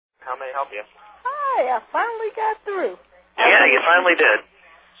may I help you? Hi, I finally got through. Yeah, you finally did.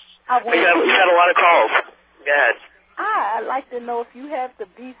 We had a lot of calls. Go ahead. I'd like to know if you have the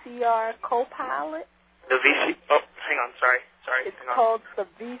VCR Copilot. The oh, hang on, sorry. It's called the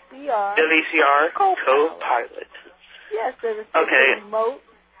VCR. The VCR Copilot. Yes, there's a remote.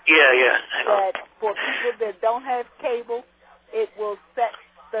 Yeah. That for people that don't have cable, it will set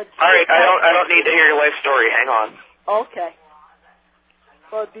the. All right, I don't need to hear your life story. Hang on. Okay.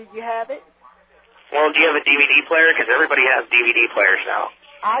 Well, do you have it? Well, do you have a DVD player? Because everybody has DVD players now.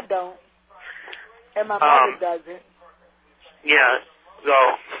 I don't. And my mother doesn't. Yeah. So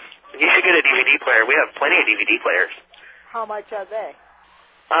you should get a DVD player. We have plenty of DVD players. How much are they?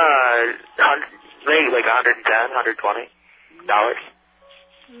 Maybe like $110, $120.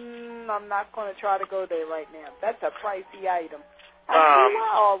 I'm not going to try to go there right now. That's a pricey item.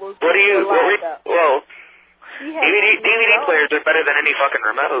 Well, DVD players are better than any fucking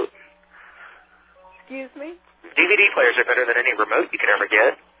remote. Excuse me? DVD players are better than any remote you could ever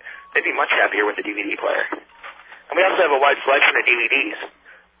get. They'd be much happier with a DVD player. And we also have a wide selection of DVDs.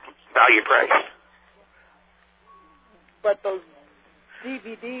 Value price. But those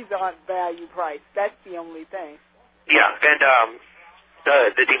DVDs aren't value price. That's the only thing. Yeah, and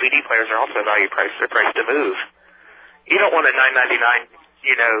the DVD players are also value price. They're priced to move. You don't want a $9.99,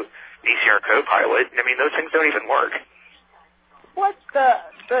 VCR Copilot. I mean, those things don't even work. What's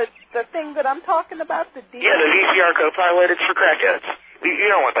the thing that I'm talking about? The DVD? Yeah, the VCR Copilot. It's for crackheads. You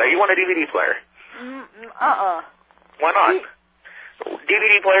don't want that. You want a DVD player. Why not?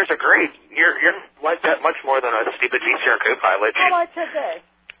 DVD players are great. You're like that much more than a stupid VCR Copilot. How much are they?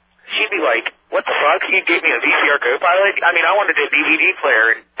 She'd be like, what the fuck? You gave me a VCR Copilot? I mean, I wanted a DVD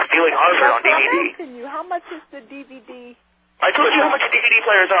player and stealing Oscar on DVD. I'm asking you, how much is the DVD? I told you how much DVD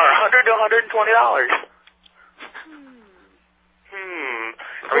players are. $100 to $120.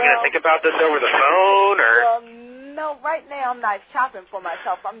 Are we going to think about this over the phone, or? Well, no, right now I'm not shopping for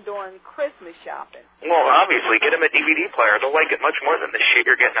myself. I'm doing Christmas shopping. Well, obviously, get them a DVD player. They'll like it much more than the shit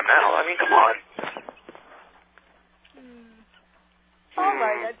you're getting them now. I mean, come on. All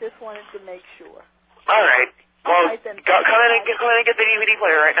right, I just wanted to make sure. All right. Well, right, come in and get the DVD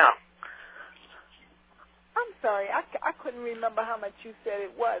player right now. I'm sorry, I couldn't remember how much you said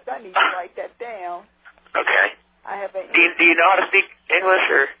it was. I need to write that down. Okay. I haven't. Do you know how to speak English,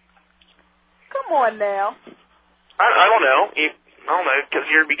 or? Come on now. I don't know. I don't know, because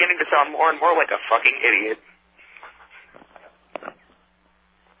you're beginning to sound more and more like a fucking idiot.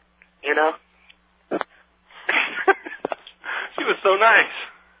 You know? She was so nice.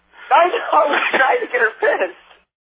 I was trying to get her pissed.